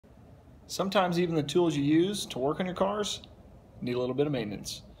Sometimes even the tools you use to work on your cars need a little bit of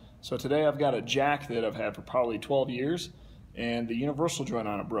maintenance. So today I've got a jack that I've had for probably 12 years and the universal joint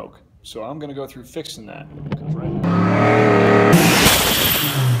on it broke. So I'm going to go through fixing that.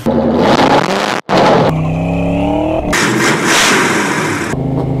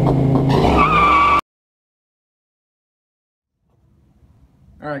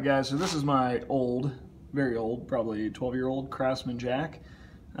 Alright guys, so this is my old, very old, probably 12-year-old Craftsman jack.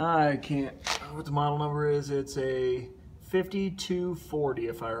 I can't remember what the model number is. It's a 5240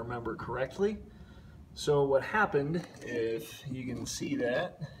 if I remember correctly. So what happened, if you can see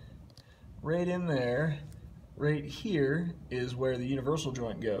that, right in there, right here is where the universal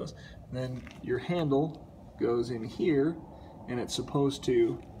joint goes. And then your handle goes in here and it's supposed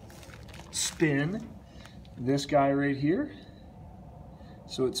to spin this guy right here.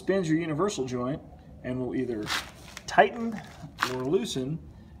 So it spins your universal joint and will either tighten or loosen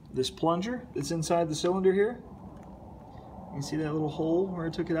this plunger that's inside the cylinder here. You see that little hole where I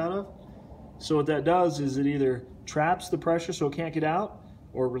took it out of? So what that does is it either traps the pressure so it can't get out,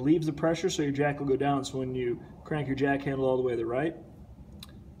 or relieves the pressure so your jack will go down. So when you crank your jack handle all the way to the right,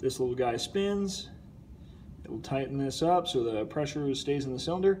 this little guy spins. It'll tighten this up so the pressure stays in the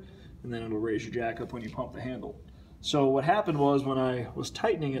cylinder, and then it'll raise your jack up when you pump the handle. So what happened was when I was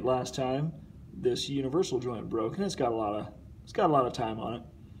tightening it last time, this universal joint broke, and it's got a lot of time on it.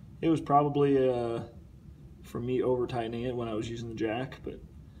 It was probably from me over tightening it when I was using the jack, but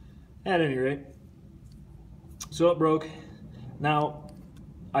at any rate, so it broke. Now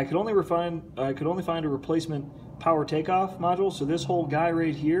I could only find a replacement power takeoff module. So this whole guy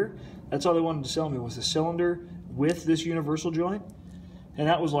right here, that's all they wanted to sell me, was the cylinder with this universal joint, and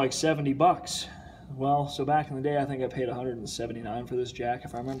that was like 70 bucks. Well, so back in the day, I think I paid $179 for this jack,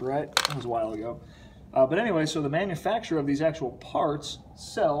 if I remember right. That was a while ago. But anyway, so the manufacturer of these actual parts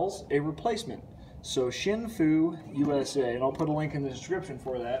sells a replacement. So Shinfu USA, and I'll put a link in the description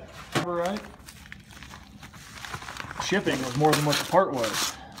for that. All right. Shipping was more than what the part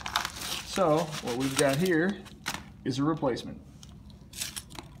was. So what we've got here is a replacement.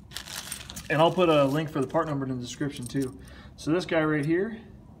 And I'll put a link for the part number in the description too. So this guy right here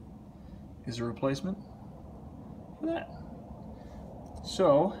is a replacement for that.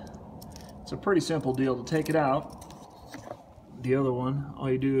 So it's a pretty simple deal to take it out. The other one, all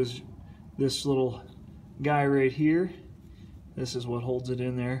you do is this little guy right here, this is what holds it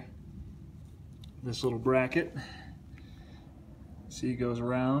in there, this little bracket. See, it goes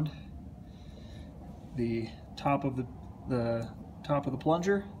around the top of the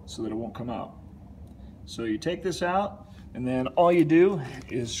plunger so that it won't come out. So you take this out, and then all you do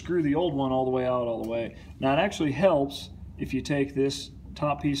is screw the old one all the way out, all the way. Now it actually helps if you take this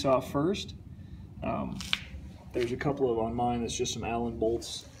top piece off first. There's a couple of on mine that's just some Allen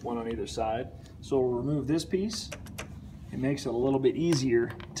bolts, one on either side. So we'll remove this piece. It makes it a little bit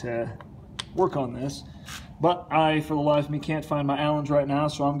easier to work on this. But I, for the life of me, can't find my Allens right now,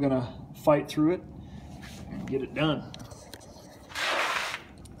 so I'm gonna fight through it and get it done.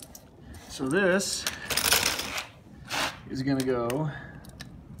 So this is gonna go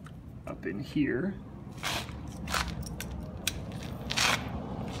up in here.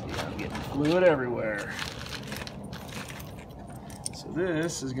 See, I'm getting fluid everywhere. So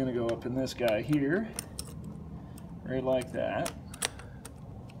this is gonna go up in this guy here, right like that.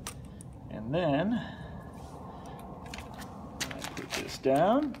 And then, when I put this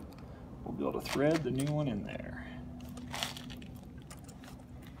down, we'll be able to thread the new one in there.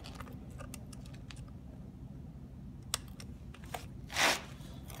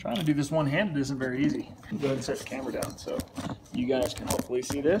 Trying to do this one-handed isn't very easy. Go ahead and set the camera down so you guys can hopefully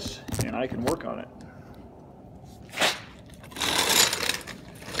see this and I can work on it.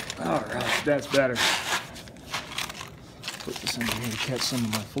 All right, that's better. Put this under here to catch some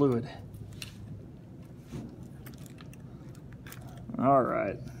of my fluid. All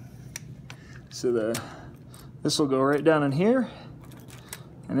right. So this will go right down in here,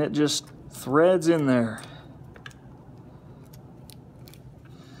 and it just threads in there.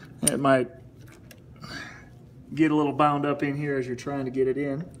 It might get a little bound up in here as you're trying to get it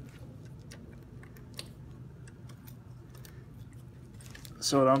in.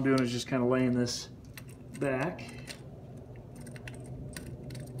 So what I'm doing is just kind of laying this back.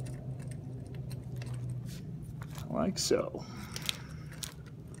 Like so.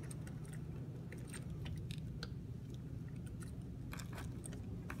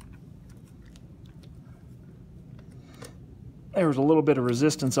 There was a little bit of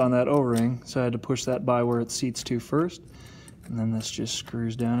resistance on that O-ring, so I had to push that by where it seats to first, and then this just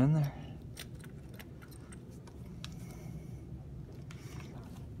screws down in there.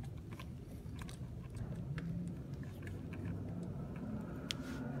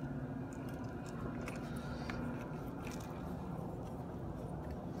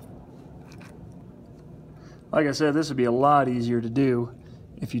 Like I said, this would be a lot easier to do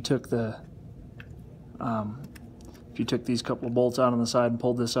if you took the these couple of bolts out on the side and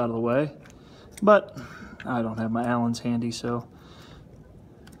pulled this out of the way. But I don't have my Allen's handy, so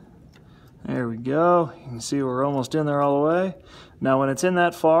there we go. You can see we're almost in there all the way. Now when it's in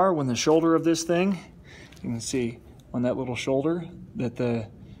that far, when the shoulder of this thing, you can see on that little shoulder that the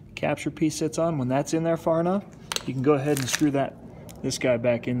capture piece sits on, when that's in there far enough, you can go ahead and screw this guy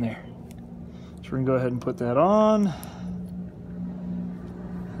back in there. So we're gonna go ahead and put that on.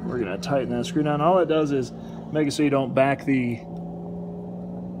 We're gonna tighten that screw down. All it does is make it so you don't back the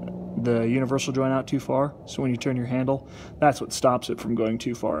universal joint out too far. So when you turn your handle, that's what stops it from going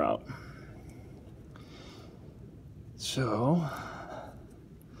too far out. So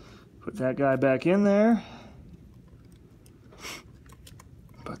put that guy back in there.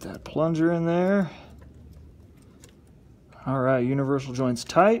 Put that plunger in there. All right, universal joint's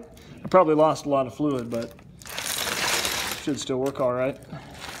tight. I probably lost a lot of fluid, but should still work all right.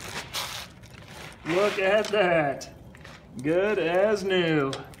 Look at that. Good as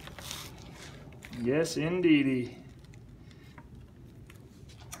new. Yes, indeedy.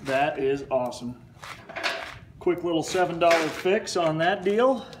 That is awesome. Quick little $7 fix on that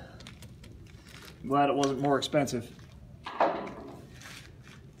deal. Glad it wasn't more expensive.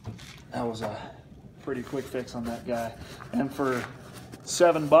 That was a pretty quick fix on that guy. And for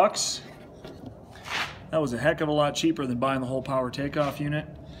 $7, that was a heck of a lot cheaper than buying the whole power takeoff unit.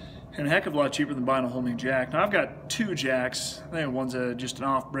 And a heck of a lot cheaper than buying a whole new jack. Now I've got two jacks. I think one's just an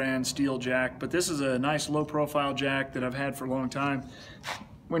off-brand steel jack, but this is a nice low-profile jack that I've had for a long time.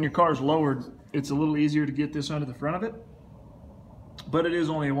 When your car's lowered, it's a little easier to get this under the front of it, but it is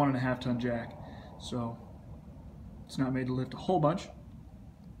only a 1.5 ton jack, so it's not made to lift a whole bunch,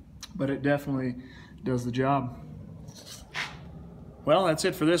 but it definitely does the job. Well, that's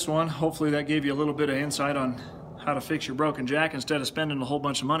it for this one. Hopefully that gave you a little bit of insight on how to fix your broken jack instead of spending a whole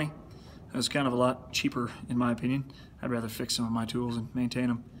bunch of money. That's kind of a lot cheaper in my opinion. I'd rather fix some of my tools and maintain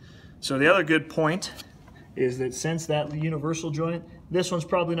them. So the other good point is that since that universal joint, this one's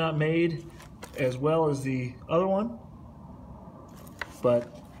probably not made as well as the other one,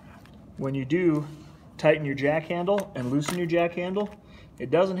 but when you do tighten your jack handle and loosen your jack handle,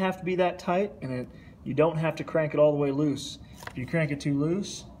 it doesn't have to be that tight, and you don't have to crank it all the way loose. If you crank it too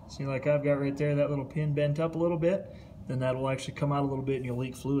loose, see like I've got right there, that little pin bent up a little bit, then that will actually come out a little bit and you'll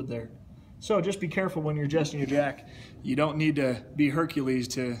leak fluid there. So just be careful when you're adjusting your jack. You don't need to be Hercules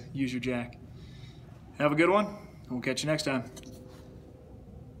to use your jack. Have a good one, and we'll catch you next time.